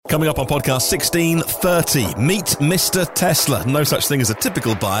Coming up on podcast 1630, meet Mr. Tesla. No such thing as a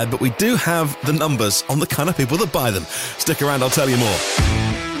typical buyer, but we do have the numbers on the kind of people that buy them. Stick around, I'll tell you more.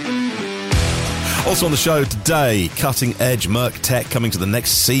 Also on the show today, cutting-edge Merc tech coming to the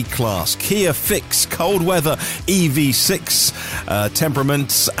next C-Class, Kia Fix, cold weather, EV6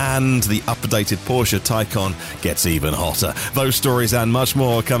 temperaments, and the updated Porsche Taycan gets even hotter. Those stories and much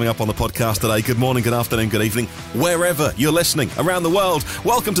more coming up on the podcast today. Good morning, good afternoon, good evening, wherever you're listening around the world.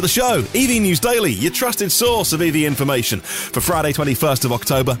 Welcome to the show, EV News Daily, your trusted source of EV information. For Friday, 21st of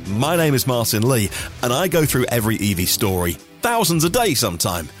October, my name is Martin Lee, and I go through every EV story, thousands a day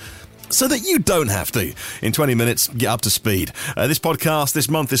sometime, so that you don't have to. In 20 minutes, get up to speed. This podcast this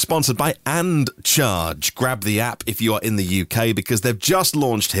month is sponsored by AndCharge. Grab the app if you are in the UK because they've just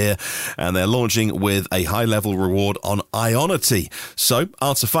launched here and they're launching with a high-level reward on Ionity. So,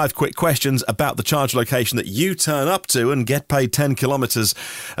 answer 5 quick questions about the charge location that you turn up to and get paid 10 kilometres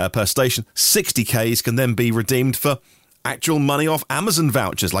per station. 60 Ks can then be redeemed for actual money off Amazon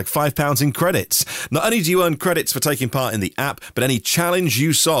vouchers, like £5 in credits. Not only do you earn credits for taking part in the app, but any challenge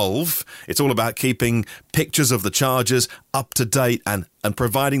you solve, it's all about keeping pictures of the chargers up to date and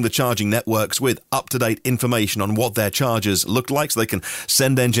providing the charging networks with up-to-date information on what their chargers look like so they can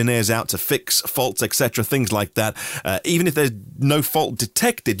send engineers out to fix faults, etc., things like that. Even if there's no fault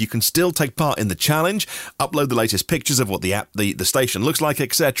detected, you can still take part in the challenge, upload the latest pictures of what the app, the station looks like,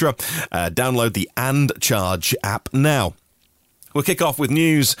 etc. Download the AndCharge app now. We'll kick off with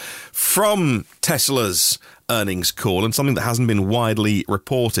news from Tesla's earnings call and something that hasn't been widely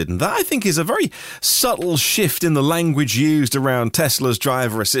reported. And that, I think, is a very subtle shift in the language used around Tesla's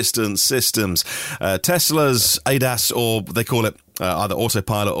driver assistance systems. Tesla's ADAS, or they call it either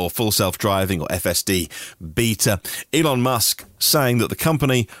autopilot or full self-driving or FSD beta. Elon Musk saying that the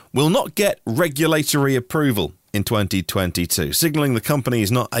company will not get regulatory approval in 2022, signaling the company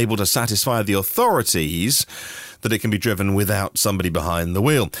is not able to satisfy the authorities that it can be driven without somebody behind the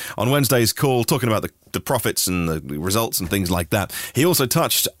wheel. On Wednesday's call, talking about the profits and the results and things like that, he also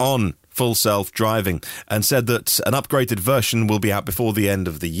touched on full self-driving and said that an upgraded version will be out before the end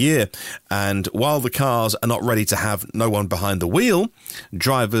of the year. And while the cars are not ready to have no one behind the wheel,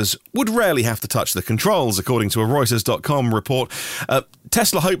 drivers would rarely have to touch the controls, according to a Reuters.com report.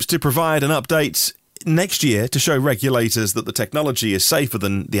 Tesla hopes to provide an update next year to show regulators that the technology is safer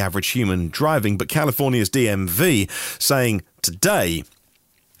than the average human driving, but California's DMV saying today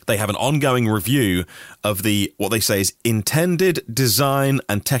they have an ongoing review of what they say is intended design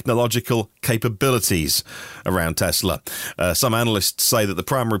and technological capabilities around Tesla. Some analysts say that the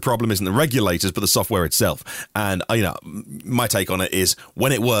primary problem isn't the regulators, but the software itself. And, my take on it is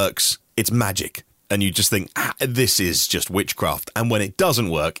when it works, it's magic. And you just think, this is just witchcraft. And when it doesn't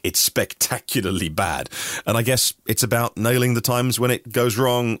work, it's spectacularly bad. And I guess it's about nailing the times when it goes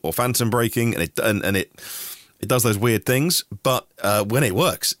wrong or phantom braking, and it does those weird things. But when it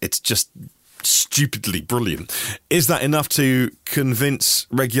works, it's just stupidly brilliant. Is that enough to convince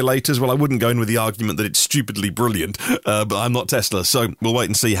regulators? Well, I wouldn't go in with the argument that it's stupidly brilliant, but I'm not Tesla, so we'll wait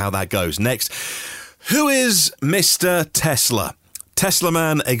and see how that goes. Next, who is Mr. Tesla? Tesla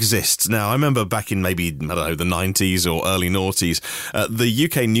Man exists. Now, I remember back in maybe, the 90s or early noughties, the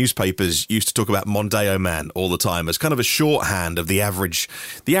UK newspapers used to talk about Mondeo Man all the time as kind of a shorthand of the average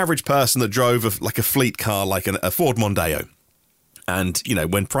person that drove a fleet car like a Ford Mondeo. And,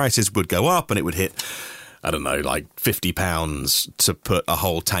 when prices would go up and it would hit, like £50 to put a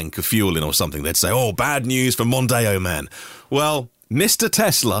whole tank of fuel in or something, they'd say, oh, bad news for Mondeo Man. Well, Mr.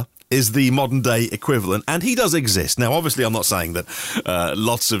 Tesla is the modern day equivalent, and he does exist. Now, obviously, I'm not saying that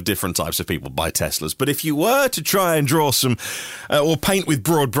lots of different types of people buy Teslas, but if you were to try and draw some, or paint with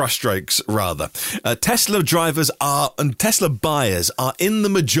broad brushstrokes, rather, Tesla drivers and Tesla buyers are in the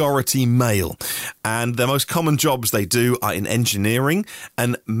majority male, and the most common jobs they do are in engineering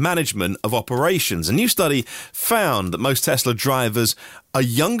and management of operations. A new study found that most Tesla drivers are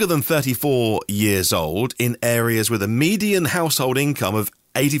younger than 34 years old in areas with a median household income of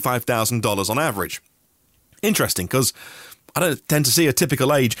 $85,000 on average. Interesting, because I don't tend to see a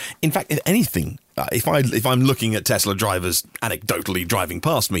typical age. In fact, if anything, if I'm looking at Tesla drivers anecdotally driving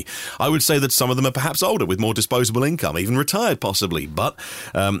past me, I would say that some of them are perhaps older with more disposable income, even retired possibly. But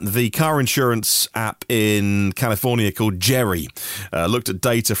the car insurance app in California called Jerry looked at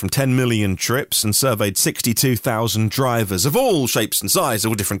data from 10 million trips and surveyed 62,000 drivers of all shapes and sizes,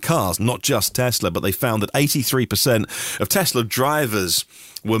 all different cars, not just Tesla, but they found that 83% of Tesla drivers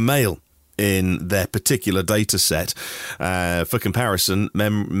were male in their particular data set. For comparison,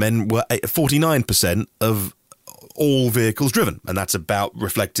 men were 49% of all vehicles driven, and that's about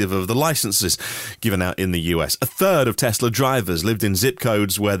reflective of the licenses given out in the US. A third of Tesla drivers lived in zip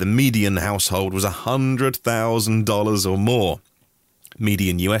codes where the median household was $100,000 or more.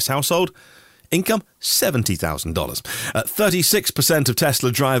 Median US household income, $70,000. 36% of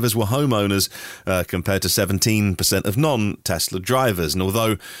Tesla drivers were homeowners, compared to 17% of non-Tesla drivers. And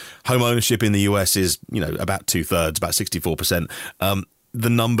although home ownership in the US is, about two-thirds, about 64%, the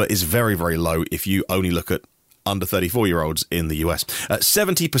number is very, very low if you only look at under 34-year-olds in the US.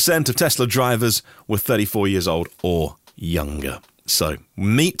 70% of Tesla drivers were 34 years old or younger. So,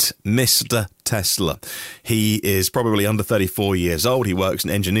 meet Mr. Tesla. He is probably under 34 years old. He works in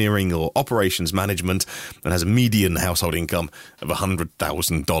engineering or operations management and has a median household income of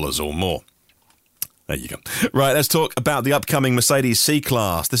 $100,000 or more. There you go. Right, let's talk about the upcoming Mercedes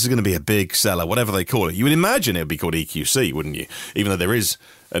C-Class. This is going to be a big seller, whatever they call it. You would imagine it would be called EQC, wouldn't you? Even though there is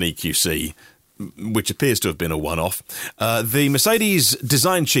an EQC, which appears to have been a one-off. The Mercedes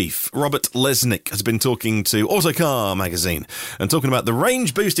design chief, Robert Lesnick, has been talking to Autocar magazine and talking about the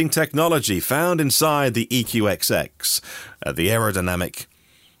range-boosting technology found inside the EQXX, the aerodynamic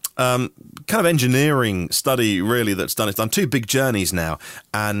kind of engineering study, really, that's done. It's done two big journeys now,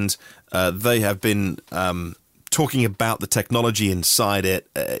 and they have been talking about the technology inside it.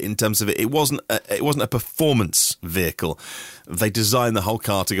 In terms of it wasn't a performance vehicle. They designed the whole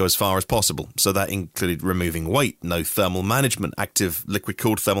car to go as far as possible, so that included removing weight, no thermal management, active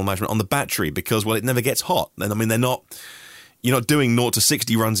liquid-cooled thermal management on the battery, because, well, it never gets hot. And I mean, you're not doing 0 to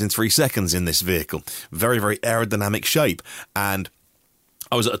 60 runs in 3 seconds in this vehicle. Very, very aerodynamic shape. And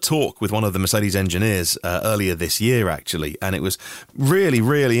I was at a talk with one of the Mercedes engineers earlier this year, actually, and it was really,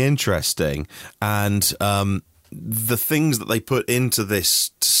 really interesting. And the things that they put into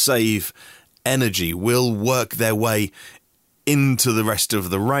this to save energy will work their way into the rest of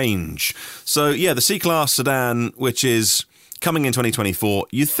the range. So, yeah, the C-Class sedan, which is coming in 2024,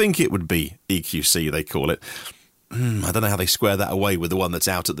 you'd think it would be EQC, they call it. I don't know how they square that away with the one that's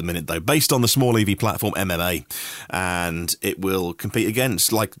out at the minute, though. Based on the small EV platform MMA, and it will compete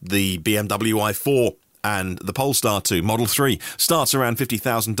against, like, the BMW i4 and the Polestar 2 Model 3 starts around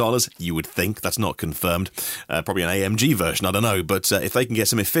 $50,000. You would think. That's not confirmed. Probably an AMG version, I don't know. But if they can get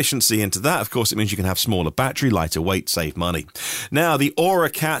some efficiency into that, of course, it means you can have smaller battery, lighter weight, save money. Now, the Aura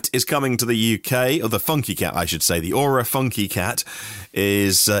Cat is coming to the UK, or the Funky Cat, I should say. The Aura Funky Cat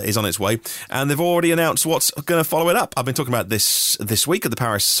is on its way, and they've already announced what's going to follow it up. I've been talking about this week at the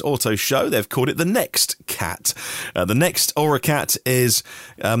Paris Auto Show. They've called it the Next Cat. The Next Aura Cat is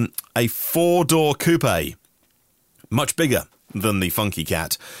a 4-door coupe, much bigger than the Funky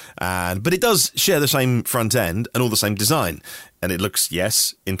Cat, but it does share the same front end and all the same design. And it looks,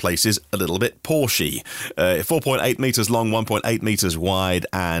 yes, in places, a little bit Porsche. 4.8 metres long, 1.8 metres wide,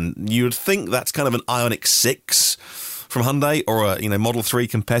 and you would think that's kind of an Ioniq 6 from Hyundai or a Model 3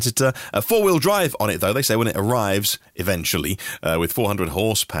 competitor. Four-wheel drive on it, though. They say when it arrives, eventually, with 400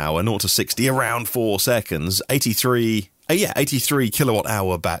 horsepower, 0 to 60 around 4 seconds, 83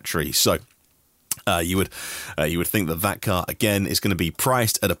 kilowatt-hour battery. So you would think that car, again, is going to be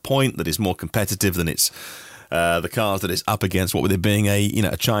priced at a point that is more competitive than its the cars that it's up against, what with it being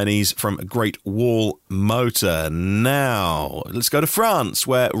a Chinese from Great Wall Motor. Now, let's go to France,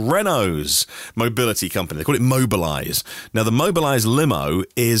 where Renault's mobility company, they call it Mobilize. Now, the Mobilize limo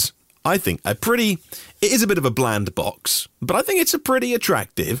is, I think, it is a bit of a bland box, but I think it's a pretty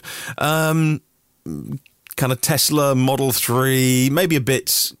attractive kind of Tesla Model 3, maybe a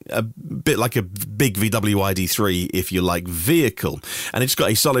bit like a big VW ID3, if you like, vehicle. And it's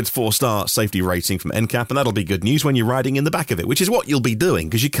got a solid 4-star safety rating from NCAP, and that'll be good news when you're riding in the back of it, which is what you'll be doing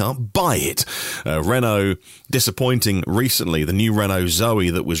because you can't buy it. Renault, disappointing recently, the new Renault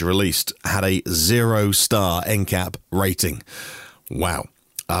Zoe that was released had a 0-star NCAP rating. Wow.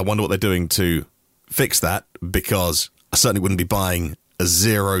 I wonder what they're doing to fix that, because I certainly wouldn't be buying a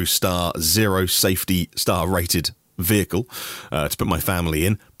 0-star, 0 safety star rated vehicle to put my family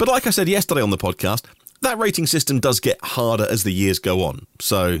in. But like I said yesterday on the podcast, that rating system does get harder as the years go on.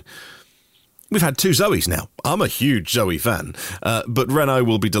 So we've had 2 Zoes now. I'm a huge Zoe fan, but Renault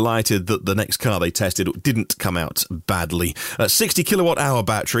will be delighted that the next car they tested didn't come out badly. 60 kilowatt-hour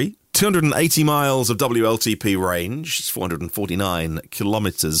battery, 280 miles of WLTP range, it's 449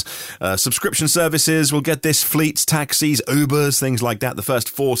 kilometres. Subscription services will get this: fleets, taxis, Ubers, things like that. The first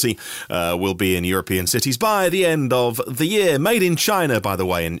 40 will be in European cities by the end of the year. Made in China, by the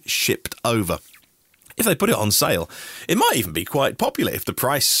way, and shipped over. If they put it on sale, it might even be quite popular if the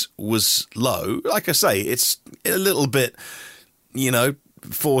price was low. Like I say, it's a little bit,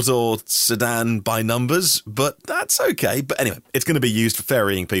 four-door sedan by numbers, but that's okay. But anyway, it's going to be used for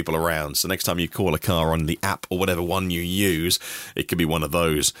ferrying people around. So next time you call a car on the app or whatever one you use, it could be one of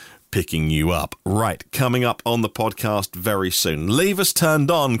those picking you up. Right, coming up on the podcast very soon. Leave us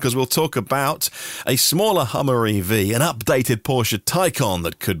turned on because we'll talk about a smaller Hummer EV, an updated Porsche Taycan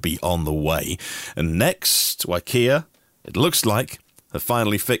that could be on the way. And next, Kia, it looks like, have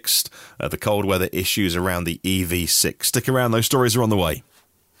finally fixed the cold weather issues around the EV6. Stick around, those stories are on the way.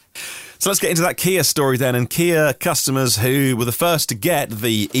 So let's get into that Kia story then. And Kia customers who were the first to get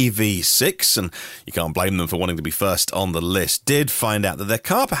the EV6, and you can't blame them for wanting to be first on the list, did find out that their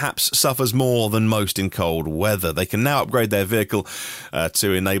car perhaps suffers more than most in cold weather. They can now upgrade their vehicle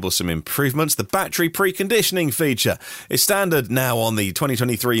to enable some improvements. The battery preconditioning feature is standard now on the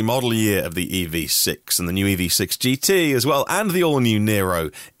 2023 model year of the EV6 and the new EV6 GT as well, and the all-new Nero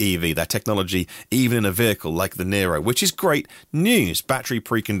EV. That technology even in a vehicle like the Nero, which is great news. Battery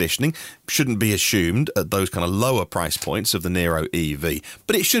preconditioning shouldn't be assumed at those kind of lower price points of the Nero EV,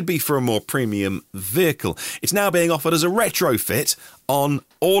 but it should be for a more premium vehicle. It's now being offered as a retrofit on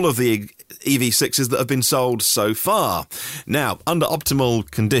all of the EV6s that have been sold so far. Now, under optimal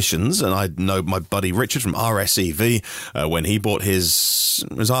conditions, and I know my buddy Richard from RSEV, when he bought his,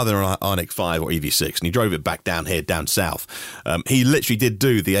 it was either an Ioniq 5 or EV6, and he drove it back down here, down south, he literally did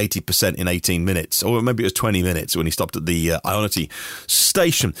do the 80% in 18 minutes, or maybe it was 20 minutes when he stopped at the Ionity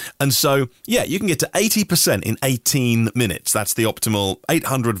station. And so, yeah, you can get to 80% in 18 minutes. That's the optimal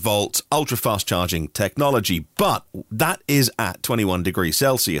 800-volt ultra-fast charging technology, but that is at 21 degrees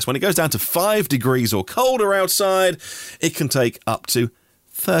Celsius. When it goes down to 5 degrees or colder outside, it can take up to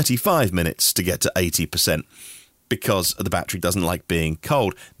 35 minutes to get to 80% because the battery doesn't like being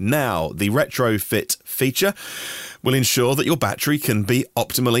cold. Now, the retrofit feature will ensure that your battery can be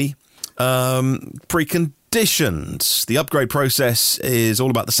optimally preconditioned. The upgrade process is all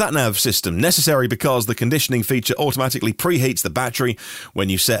about the sat-nav system, necessary because the conditioning feature automatically preheats the battery when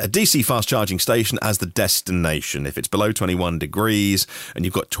you set a DC fast charging station as the destination. If it's below 21 degrees and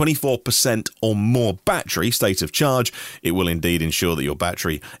you've got 24% or more battery state of charge, it will indeed ensure that your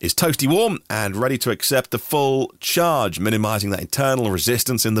battery is toasty warm and ready to accept the full charge, minimizing that internal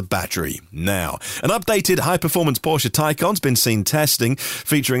resistance in the battery. Now, an updated high-performance Porsche Taycan's been seen testing,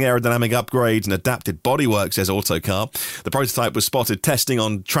 featuring aerodynamic upgrades and adapted bodywork, says Autocar. The prototype was spotted testing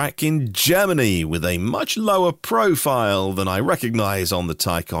on track in Germany with a much lower profile than I recognise on the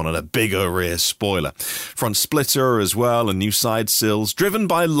Taycan and a bigger rear spoiler. Front splitter as well and new side sills, driven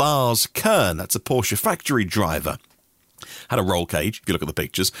by Lars Kern. That's a Porsche factory driver. Had a roll cage, if you look at the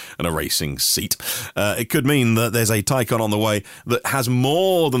pictures, and a racing seat. It could mean that there's a Taycan on the way that has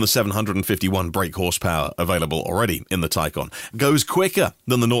more than the 751 brake horsepower available already in the Taycan. Goes quicker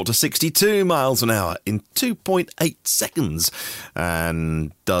than the 0 to 62 miles an hour in 2.8 seconds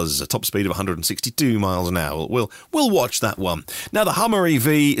and does a top speed of 162 miles an hour. We'll watch that one. Now, the Hummer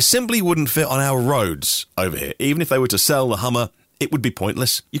EV simply wouldn't fit on our roads over here. Even if they were to sell the Hummer, it would be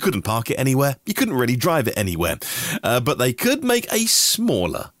pointless. You couldn't park it anywhere. You couldn't really drive it anywhere. But they could make a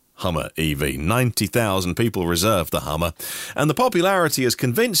smaller Hummer EV. 90,000 people reserved the Hummer. And the popularity has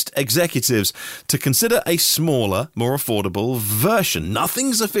convinced executives to consider a smaller, more affordable version.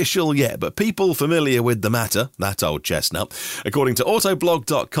 Nothing's official yet, but people familiar with the matter, that old chestnut, according to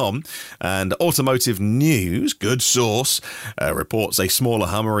Autoblog.com and Automotive News, good source, reports a smaller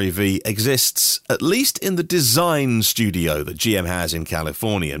Hummer EV exists at least in the design studio that GM has in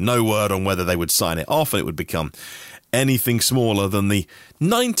California. No word on whether they would sign it off and it would become anything smaller than the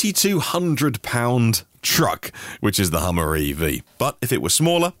 9,200-pound truck, which is the Hummer EV. But if it was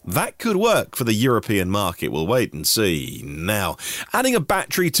smaller, that could work for the European market. We'll wait and see. Now, adding a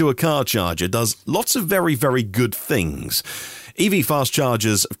battery to a car charger does lots of very, very good things. EV fast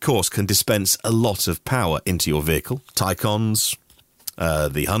chargers, of course, can dispense a lot of power into your vehicle. Taycans,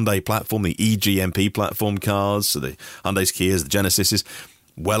 the Hyundai platform, the eGMP platform cars, so the Hyundais, Kias, the Genesises,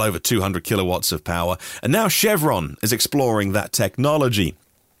 well over 200 kilowatts of power. And now Chevron is exploring that technology,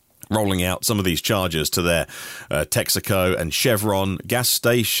 rolling out some of these chargers to their Texaco and Chevron gas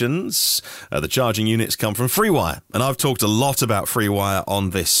stations. The charging units come from FreeWire, and I've talked a lot about FreeWire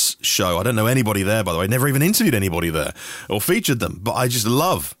on this show. I don't know anybody there, by the way. Never even interviewed anybody there or featured them, but I just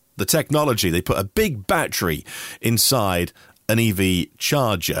love the technology. They put a big battery inside an EV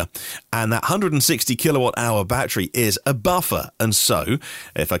charger, and that 160 kilowatt hour battery is a buffer. And so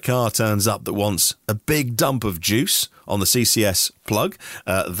if a car turns up that wants a big dump of juice on the CCS plug,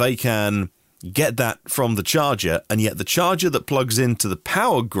 they can get that from the charger, and yet the charger that plugs into the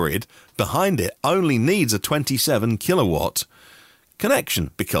power grid behind it only needs a 27 kilowatt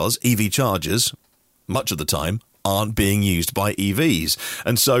connection, because EV chargers much of the time aren't being used by EVs.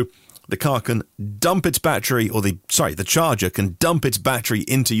 And so the car can dump its battery, or the charger can dump its battery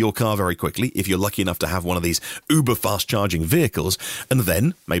into your car very quickly if you're lucky enough to have one of these uber fast charging vehicles. And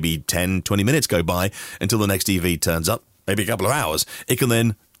then maybe 10, 20 minutes go by until the next EV turns up, maybe a couple of hours. It can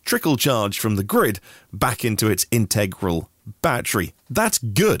then trickle charge from the grid back into its integral battery. That's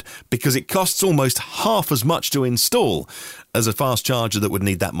good because it costs almost half as much to install as a fast charger that would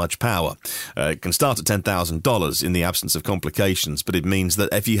need that much power. It can start at $10,000 in the absence of complications, but it means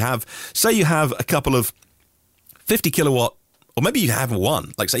that if you have, say you have a couple of 50 kilowatt, or maybe you have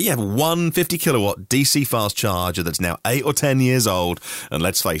one, like say you have one 50 kilowatt DC fast charger that's now 8 or 10 years old, and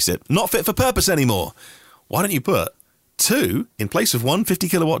let's face it, not fit for purpose anymore. Why don't you put two, in place of one 50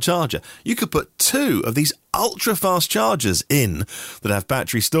 kilowatt charger, you could put two of these ultra fast chargers in that have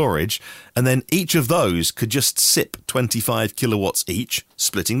battery storage, and then each of those could just sip 25 kilowatts each,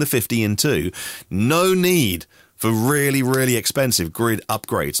 splitting the 50 in two. No need for really, really expensive grid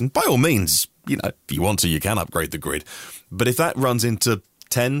upgrades. And by all means, if you want to, you can upgrade the grid. But if that runs into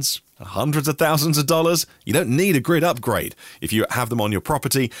tens, hundreds of thousands of dollars, you don't need a grid upgrade if you have them on your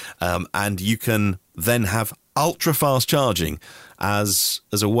property, and you can then have ultra fast charging as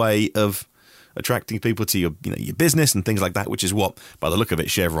a way of attracting people to your business and things like that, which is what, by the look of it,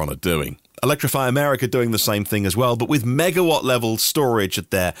 Chevron are doing. Electrify America doing the same thing as well, but with megawatt level storage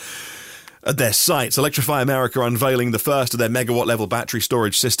at their sites. Electrify America unveiling the first of their megawatt level battery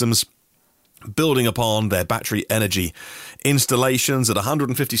storage systems, building upon their battery energy installations at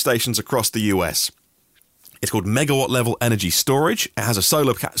 150 stations across the US. It's called Megawatt Level Energy Storage. It has a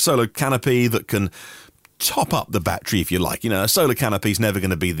solar canopy that can top up the battery if you like. A solar canopy is never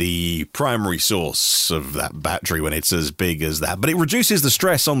going to be the primary source of that battery when it's as big as that, but it reduces the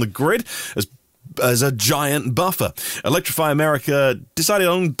stress on the grid as a giant buffer. Electrify America decided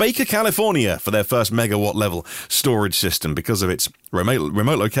on Baker, California for their first megawatt level storage system because of its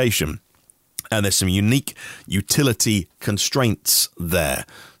remote location. And there's some unique utility constraints there.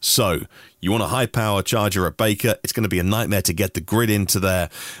 So you want a high-power charger at Baker, it's going to be a nightmare to get the grid into there,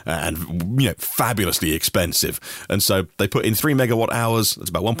 and fabulously expensive. And so they put in 3 megawatt hours, that's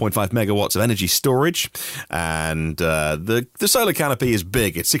about 1.5 megawatts of energy storage, and the solar canopy is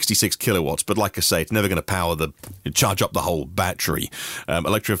big, it's 66 kilowatts, but like I say, it's never going to charge up the whole battery.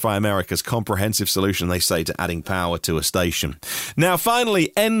 Electrify America's comprehensive solution, they say, to adding power to a station. Now,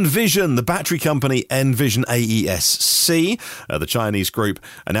 finally, Envision, the battery company Envision AESC, the Chinese group,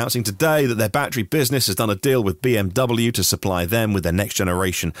 announcing today that their battery business has done a deal with BMW to supply them with their next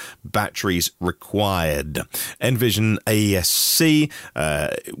generation batteries required. Envision AESC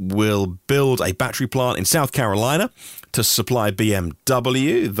will build a battery plant in South Carolina to supply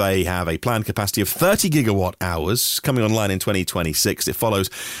BMW. They have a planned capacity of 30 gigawatt hours coming online in 2026. It follows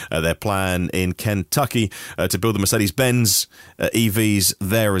their plan in Kentucky to build the Mercedes-Benz EVs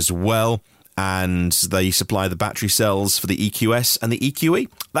there as well. And they supply the battery cells for the EQS and the EQE.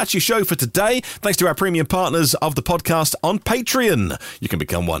 That's your show for today. Thanks to our premium partners of the podcast on Patreon. You can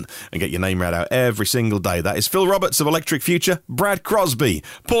become one and get your name read out every single day. That is Phil Roberts of Electric Future, Brad Crosby,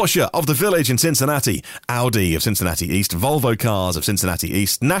 Porsche of the Village in Cincinnati, Audi of Cincinnati East, Volvo Cars of Cincinnati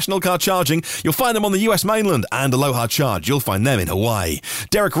East, National Car Charging. You'll find them on the US mainland, and Aloha Charge. You'll find them in Hawaii.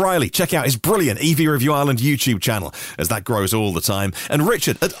 Derek Riley, check out his brilliant EV Review Island YouTube channel as that grows all the time. And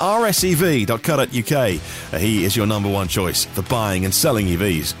Richard at RSEV.co.uk. He is your number one choice for buying and selling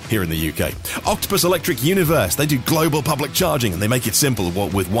EVs here in the UK. Octopus Electric Universe, they do global public charging and they make it simple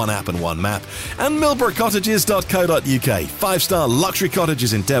with one app and one map. And millbrookcottages.co.uk, 5-star luxury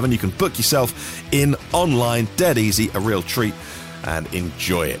cottages in Devon. You can book yourself in online, dead easy, a real treat, and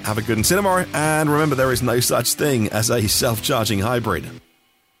enjoy it. Have a good and see you tomorrow, and remember, there is no such thing as a self-charging hybrid.